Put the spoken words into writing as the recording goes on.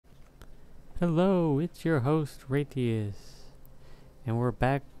Hello, it's your host Raithias, and we're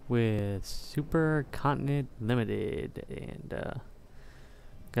back with Supercontinent Limited, and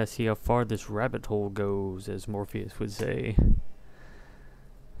gotta see how far this rabbit hole goes, as Morpheus would say.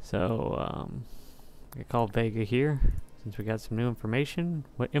 So, I called Vega here, since we got some new information.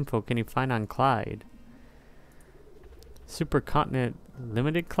 What info can you find on Clyde? Supercontinent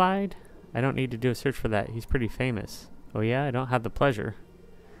Limited Clyde? I don't need to do a search for that, he's pretty famous. Oh yeah, I don't have the pleasure.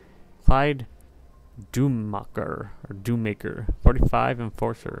 Clyde Doommaker, 45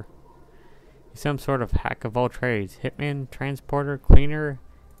 enforcer. He's some sort of hack of all trades, hitman, transporter, cleaner,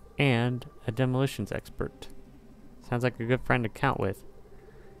 and a demolitions expert. Sounds like a good friend to count with.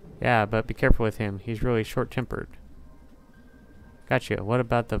 Yeah, but be careful with him, he's really short-tempered. Gotcha, what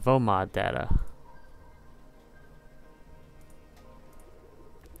about the VOMOD data?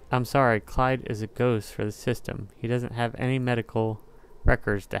 I'm sorry, Clyde is a ghost for the system. He doesn't have any medical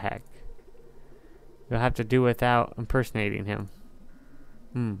records to hack. You'll have to do without impersonating him.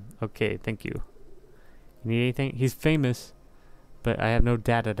 Okay, thank you. You need anything? He's famous, but I have no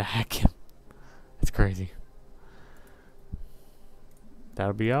data to hack him. That's crazy.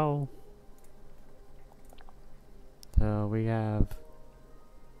 That'll be all. So we have...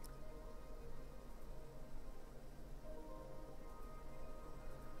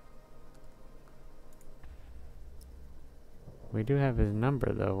 We do have his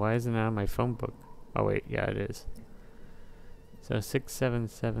number though. Why isn't it on my phone book? Oh wait, yeah it is. So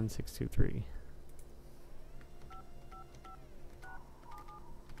 677623.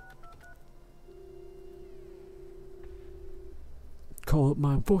 Call up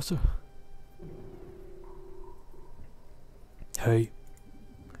my enforcer. Hey.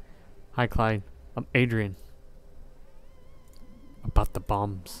 Hi Clyde, I'm Adrian. About the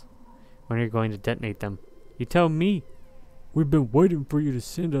bombs. When are you going to detonate them? You tell me. We've been waiting for you to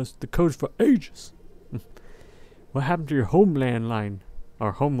send us the codes for ages. What happened to your homeland line?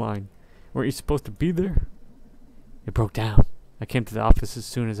 Or home line? Weren't you supposed to be there? It broke down. I came to the office as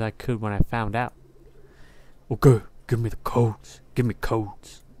soon as I could when I found out. Okay, give me the codes. Give me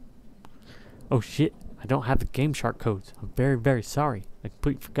codes. Oh shit, I don't have the Game Shark codes. I'm very, very sorry. I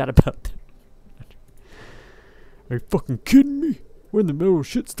completely forgot about them. Are you fucking kidding me? We're in the middle of a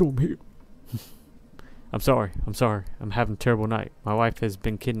shitstorm here. I'm sorry. I'm having a terrible night. My wife has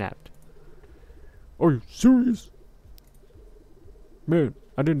been kidnapped. Are you serious? Man,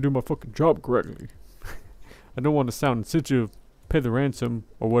 I didn't do my fucking job correctly. I don't want to sound insensitive, pay the ransom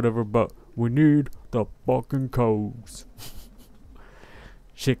or whatever, but we need the fucking codes.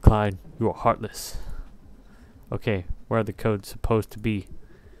 Shit, Clyde, you are heartless. Okay, where are the codes supposed to be?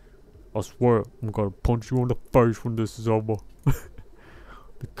 I swear, I'm gonna punch you in the face when this is over.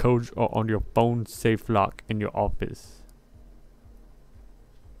 The codes are on your phone safe lock in your office.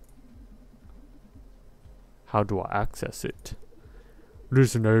 How do I access it?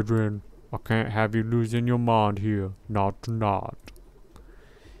 Listen, Adrian, I can't have you losing your mind here. Not tonight.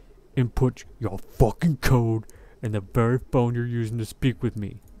 Input your fucking code in the very phone you're using to speak with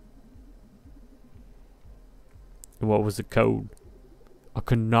me. And what was the code? I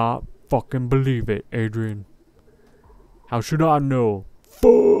cannot fucking believe it, Adrian. How should I know?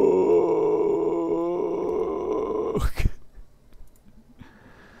 Fuck!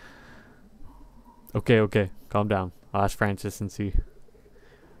 Okay, calm down. I'll ask Francis and see.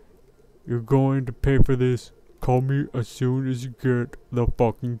 You're going to pay for this. Call me as soon as you get the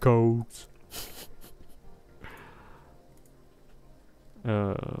fucking codes.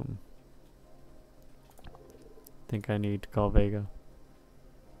 Think I need to call Vega.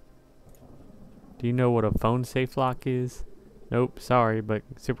 Do you know what a phone safe lock is? Nope, sorry, but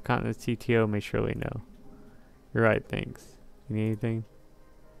Supercontinent CTO may surely know. You're right, thanks. You need anything?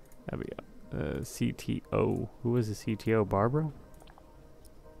 That'd be CTO. Who was the CTO? Barbara?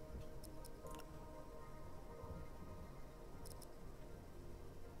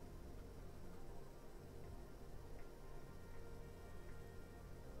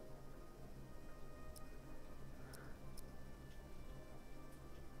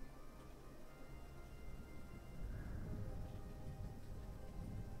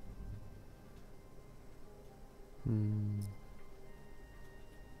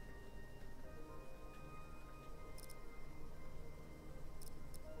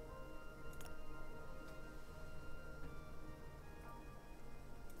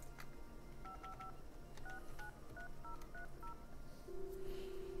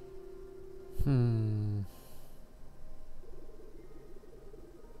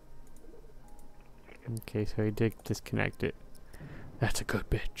 Okay, so he did disconnect it. That's a good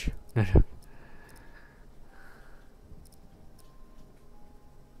bitch.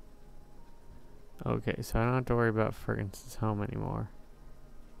 Okay, so I don't have to worry about Ferguson's home anymore.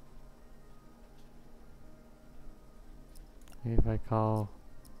 Maybe if I call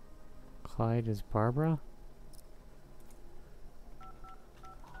Clyde as Barbara?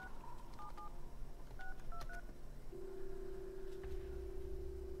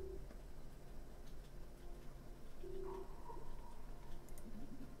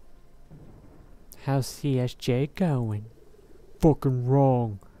 How's CSJ going? Fucking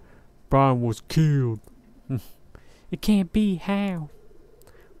wrong. Brian was killed. It can't be. How?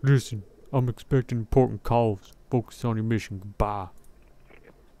 Listen, I'm expecting important calls. Focus on your mission. Goodbye.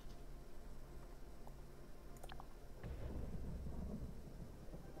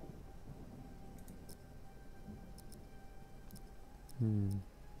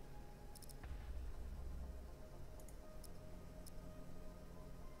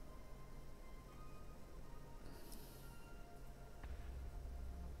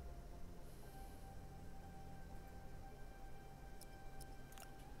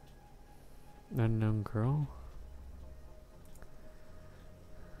 Unknown girl.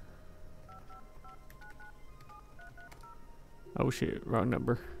 Oh shit, wrong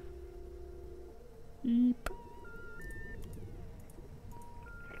number. Eep.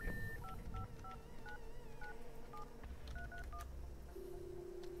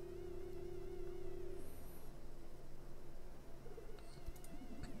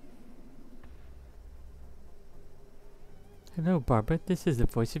 Hello, Barbara. This is the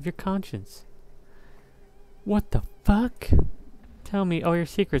voice of your conscience. What the fuck? Tell me all your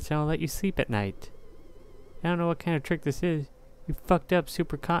secrets and I'll let you sleep at night. I don't know what kind of trick this is. You fucked up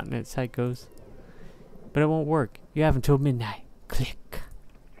Supercontinent, psychos. But it won't work. You have until midnight. Click.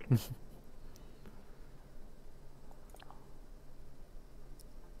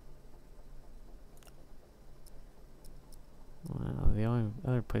 Well, the only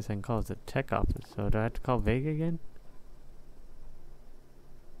other place I can call is the tech office. So do I have to call Vega again?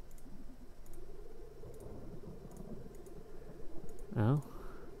 Oh.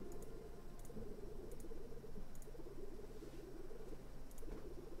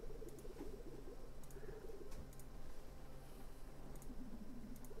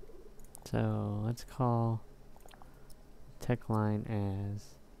 So let's call tech line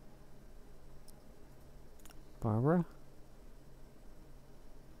as Barbara.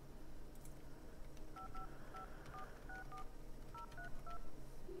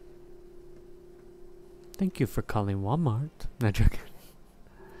 Thank you for calling Walmart. Not joking.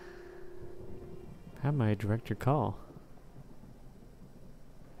 How may I direct your call?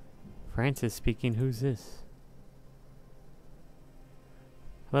 Francis speaking. Who's this?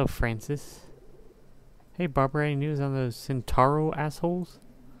 Hello, Francis. Hey, Barbara, any news on those Centauro assholes?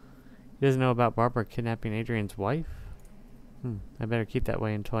 He doesn't know about Barbara kidnapping Adrian's wife? I better keep that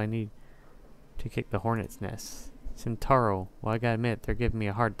way until I need to kick the hornet's nest. Centauro, well, I gotta admit, they're giving me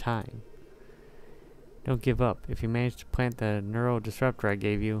a hard time. Don't give up. If you manage to plant the neural disruptor I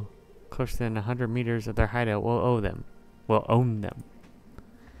gave you, closer than 100 meters of their hideout, we'll own them.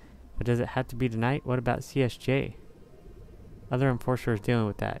 But does it have to be tonight? What about CSJ? Other enforcers are dealing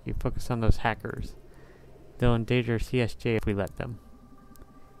with that. You focus on those hackers. They'll endanger CSJ if we let them.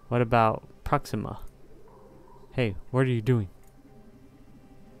 What about Proxima? Hey, what are you doing?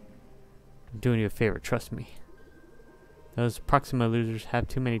 I'm doing you a favor, trust me. Those Proxima losers have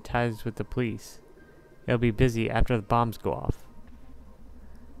too many ties with the police. They'll be busy after the bombs go off.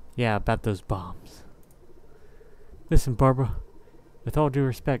 Yeah, about those bombs. Listen, Barbara, with all due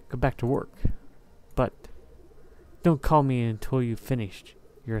respect, go back to work. But don't call me until you've finished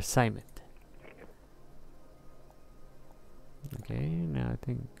your assignment. Okay, now I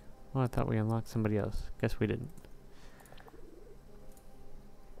think... Well, I thought we unlocked somebody else. Guess we didn't.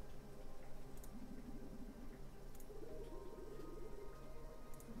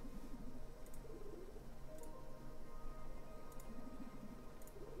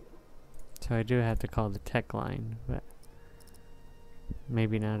 So I do have to call the tech line, but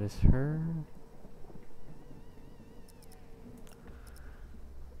maybe not as her.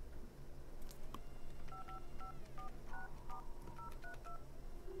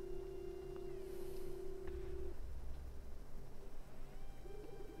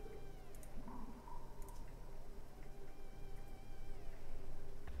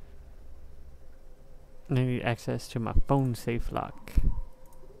 I need access to my phone safe lock.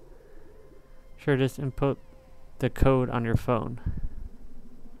 Sure, just input the code on your phone.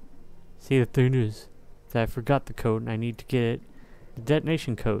 See, the thing is that I forgot the code and I need to get it. The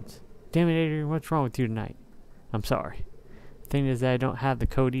detonation codes. Damn it, Adrian, what's wrong with you tonight? I'm sorry. The thing is that I don't have the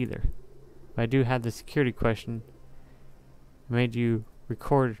code either. But I do have the security question. I made you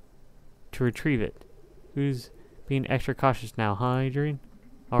record to retrieve it. Who's being extra cautious now, huh, Adrian?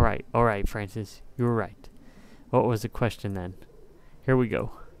 Alright, Francis. You were right. What was the question then? Here we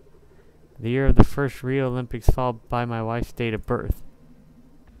go. The year of the first Rio Olympics followed by my wife's date of birth.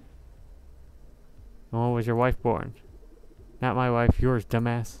 And when was your wife born? Not my wife, yours,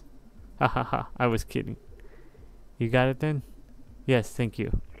 dumbass. Ha ha ha, I was kidding. You got it then? Yes, thank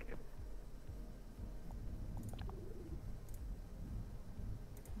you.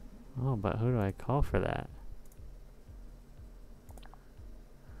 Oh, but who do I call for that?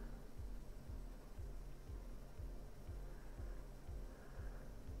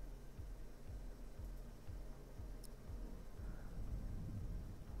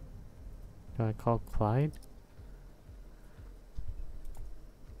 Do I call Clyde?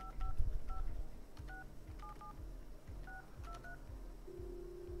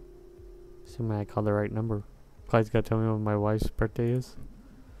 Assuming I called the right number. Clyde's gotta tell me when my wife's birthday is.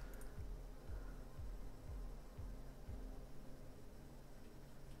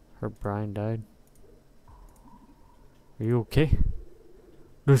 Her Brian died. Are you okay?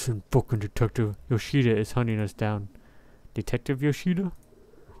 Listen, fucking Detective Yoshida is hunting us down. Detective Yoshida?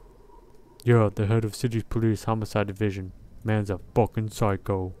 Yeah, the head of City's Police Homicide Division. Man's a fucking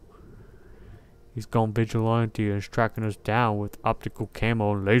psycho. He's gone vigilante and is tracking us down with optical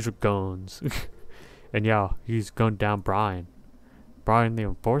camo and laser guns. And yeah, he's gunned down Brian. Brian the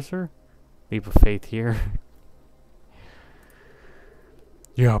Enforcer? Leap of faith here.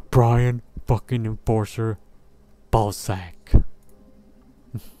 Yeah, Brian, fucking Enforcer. Ballsack.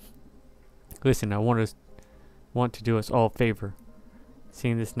 Listen, I want to do us all a favor.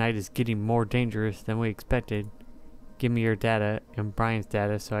 Seeing this night is getting more dangerous than we expected, give me your data and Brian's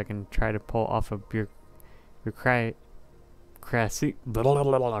data so I can try to pull off a bureaucracy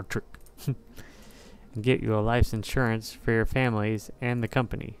trick and get you a life insurance for your families and the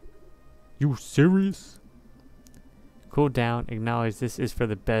company. You serious? Cool down, acknowledge this is for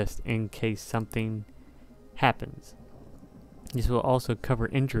the best in case something happens. This will also cover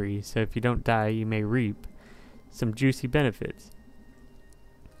injuries, so if you don't die, you may reap some juicy benefits.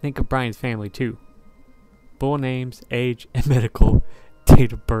 Think of Brian's family too. Full names, age, and medical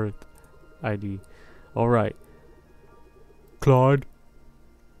date of birth ID. Alright. Clyde.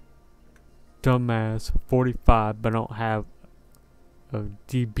 Dumbass, 45, but don't have a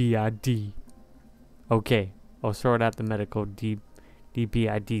DBID. Okay, I'll sort out the medical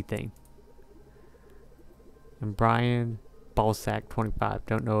DBID thing. And Brian Ballsack, 25.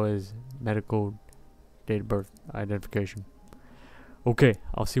 Don't know his medical date of birth identification. Okay,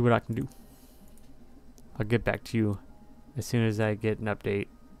 I'll see what I can do. I'll get back to you as soon as I get an update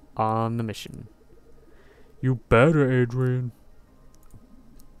on the mission. You better, Adrian.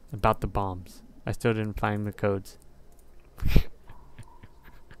 About the bombs. I still didn't find the codes.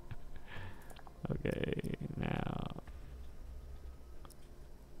 Okay, now.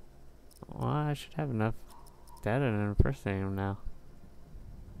 Well, I should have enough data to impersonate him now.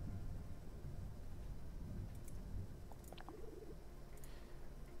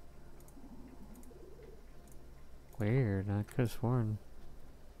 Weird, I could have sworn.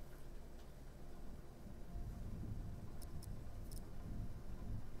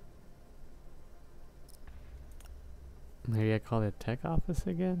 Maybe I call the tech office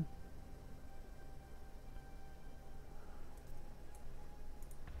again?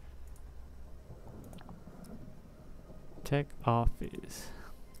 Tech office.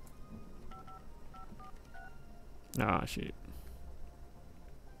 Ah, shit.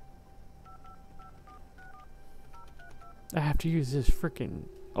 I have to use this freaking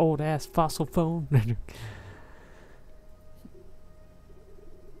old ass fossil phone.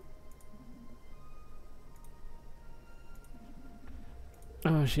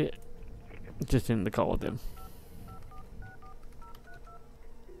 Oh shit. Just in the call with them.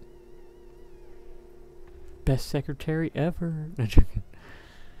 Best secretary ever.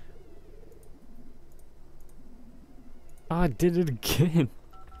 Oh, I did it again.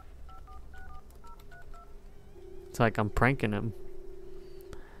 It's like I'm pranking him.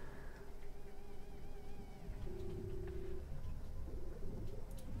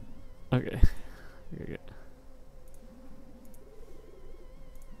 Okay. You're good.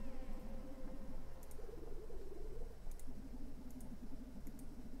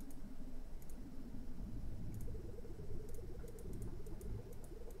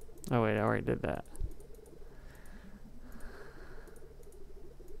 Oh wait, I already did that.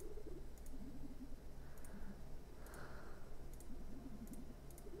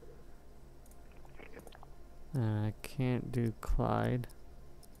 I can't do Clyde.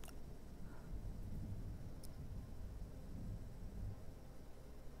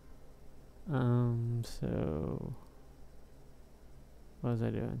 So what was I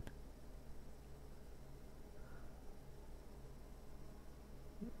doing?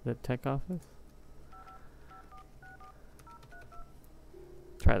 The tech office?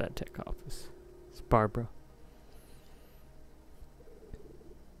 Try that tech office. It's Barbara.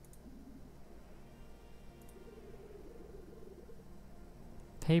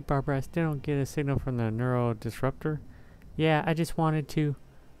 Hey Barbara, I still don't get a signal from the neural disruptor. Yeah, I just wanted to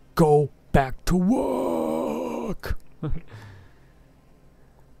Go back to work. I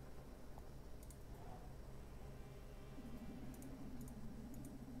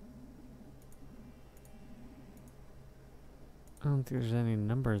don't think there's any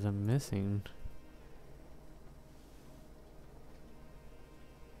numbers I'm missing.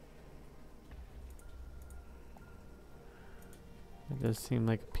 It does seem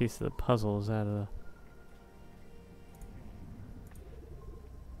like a piece of the puzzle is out of the...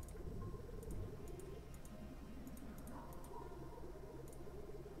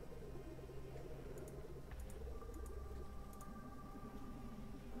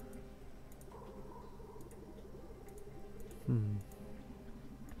 Hmm.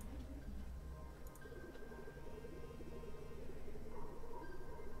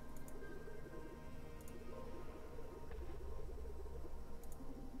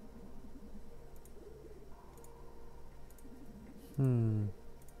 Hmm.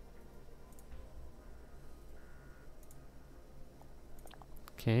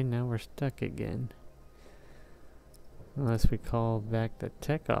 Okay, now we're stuck again. Unless we call back the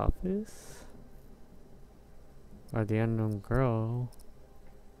tech office. Or the unknown girl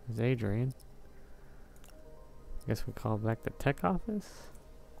is Adrian. I guess we call back the tech office.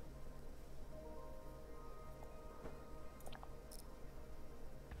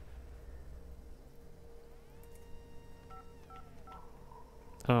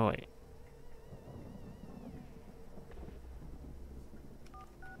 Oh wait.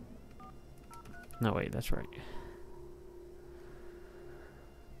 No wait, that's right.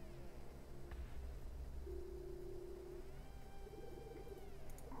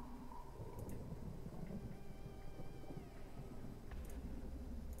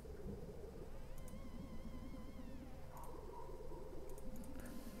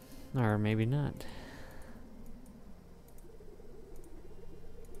 Or maybe not.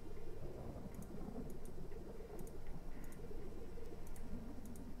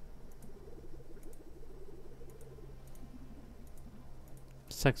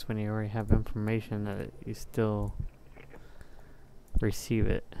 Sucks when you already have information that you still receive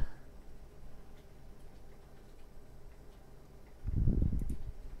it.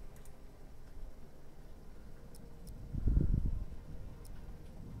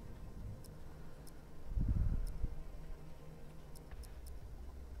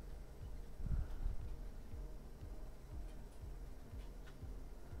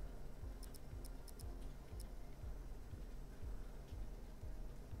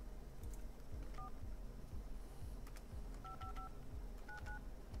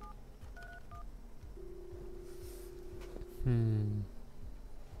 Hmm.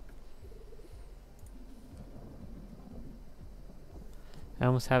 I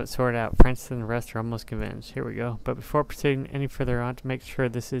almost have it sorted out. Francis and the rest are almost convinced. Here we go. But before proceeding any further, I want to make sure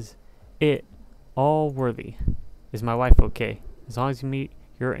this is it. All worthy. Is my wife okay? As long as you meet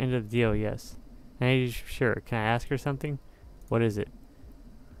your end of the deal, yes. Hey, sure. Can I ask her something? What is it?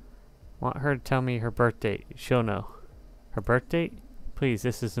 Want her to tell me her birth date. She'll know. Her birth date? Please,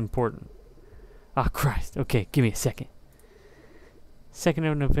 this is important. Ah, Christ. Okay, give me a second.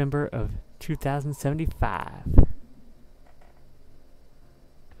 2nd of November of 2075.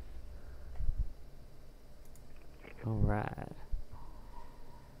 Alright.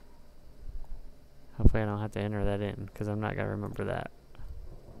 Hopefully I don't have to enter that in, because I'm not going to remember that.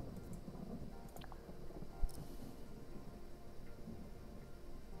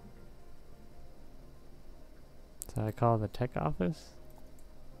 So I call the tech office?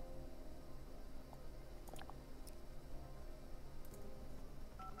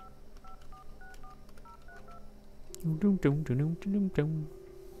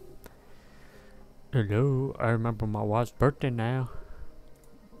 Hello, I remember my wife's birthday now.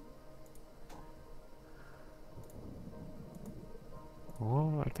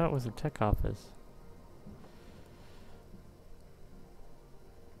 Oh, I thought it was a tech office.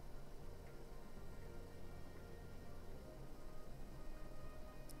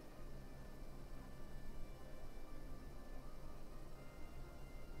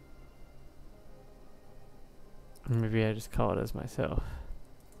 Maybe I just call it as myself.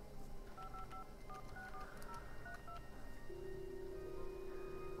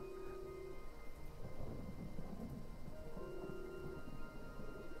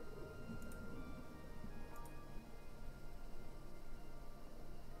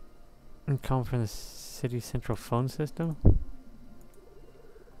 calling from the city central phone system.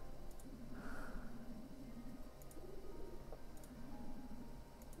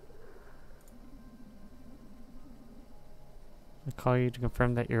 I call you to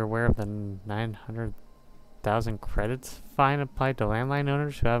confirm that you're aware of the 900,000 credits fine applied to landline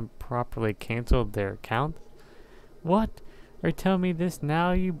owners who haven't properly canceled their accounts. What? Are you telling me this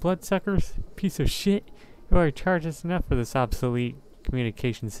now, you bloodsuckers? Piece of shit. You already charged us enough for this obsolete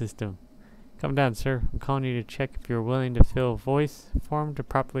communication system. Come down, sir. I'm calling you to check if you're willing to fill a voice form to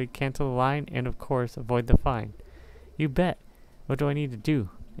properly cancel the line and, of course, avoid the fine. You bet. What do I need to do?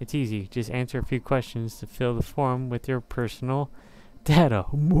 It's easy. Just answer a few questions to fill the form with your personal data.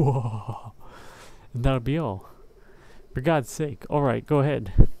 And that'll be all. For God's sake. Alright, go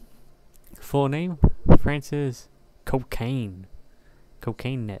ahead. Full name? Francis Cocaine.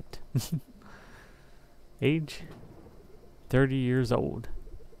 Cocaine Net. Age? 30 years old.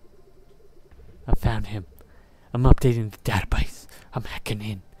 I found him. I'm updating the database. I'm hacking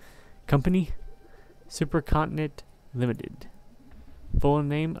in. Company? Supercontinent Limited. Full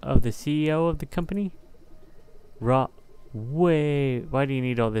name of the CEO of the company? Wait, why do you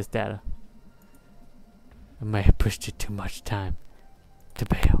need all this data? I might have pushed it too much time to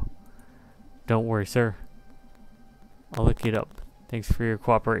bail. Don't worry, sir. I'll look it up. Thanks for your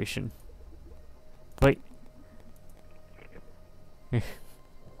cooperation. Wait.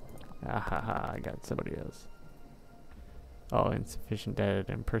 I got somebody else. Oh, insufficient data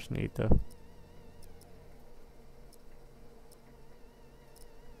to impersonate though.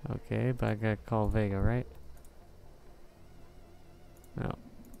 Okay, but I gotta call Vega, right? No.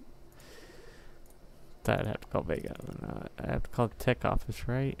 Thought I'd have to call Vega. No, I have to call the tech office,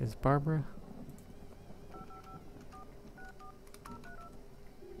 right? Is Barbara?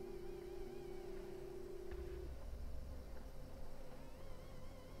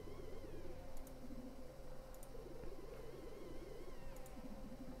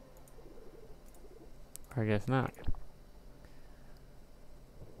 I guess not.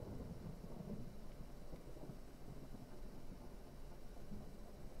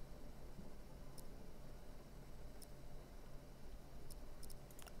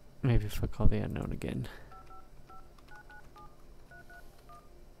 Maybe if I call the unknown again.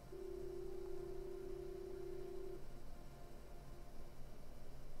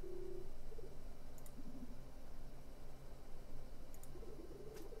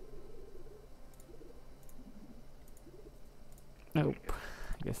 Nope,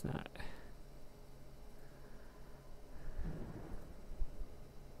 I guess not.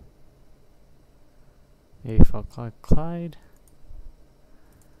 Maybe if I'll call Clyde.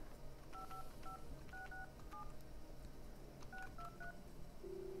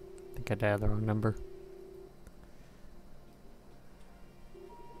 I think I dialed the wrong number.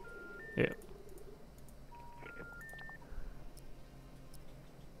 Yeah.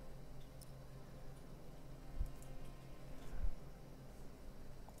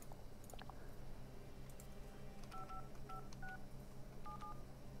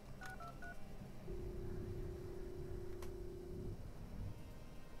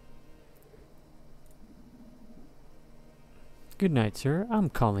 Good night, sir. I'm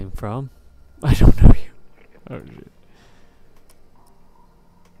calling from... I don't know you. Oh, shit.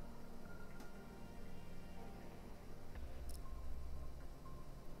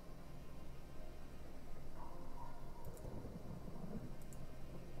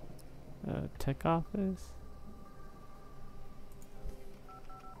 Tech office?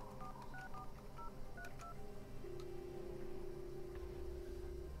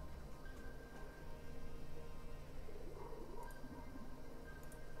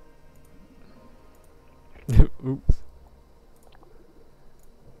 Oops.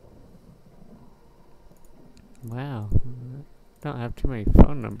 Wow. Don't have too many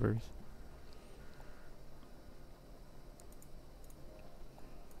phone numbers.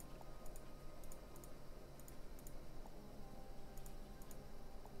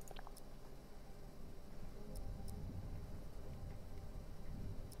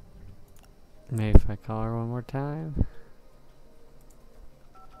 Maybe if I call her one more time.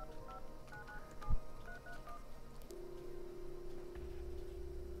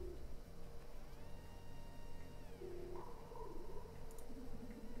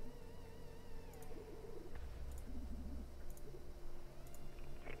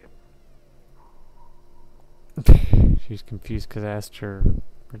 She's confused because I asked her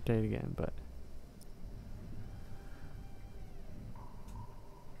date again, but...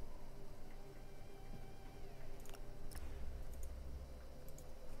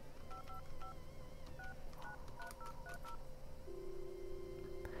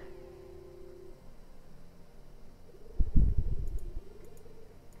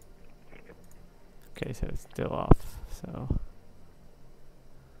 Okay, so it's still off. So,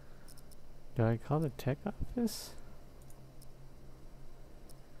 do I call the tech office?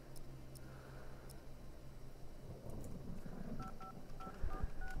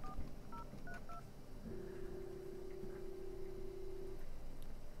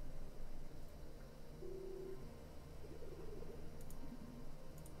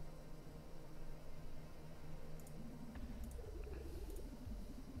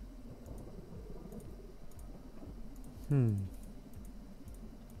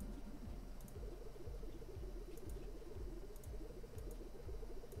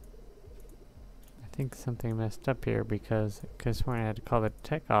 I think something messed up here because when I had to call the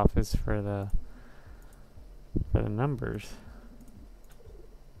tech office for the numbers.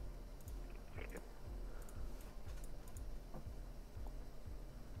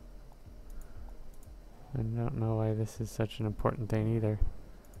 I don't know why this is such an important thing either.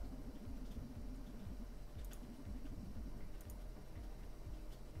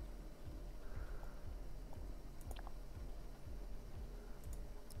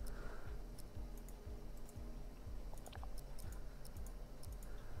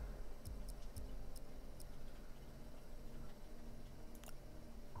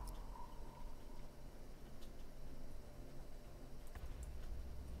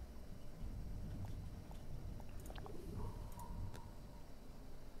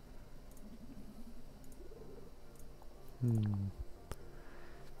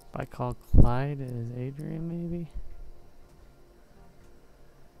 If I call Clyde as Adrian, maybe?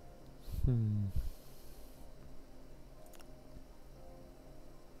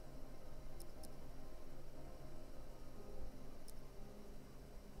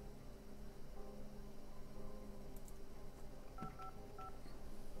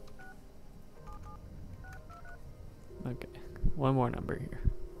 Okay, one more number here.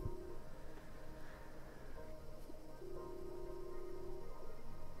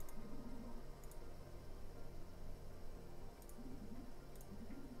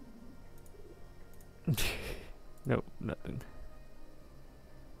 Nope, nothing.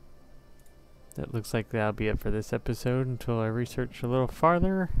 That looks like that'll be it for this episode until I research a little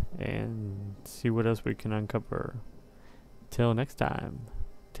farther and see what else we can uncover. Till next time,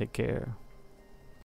 take care.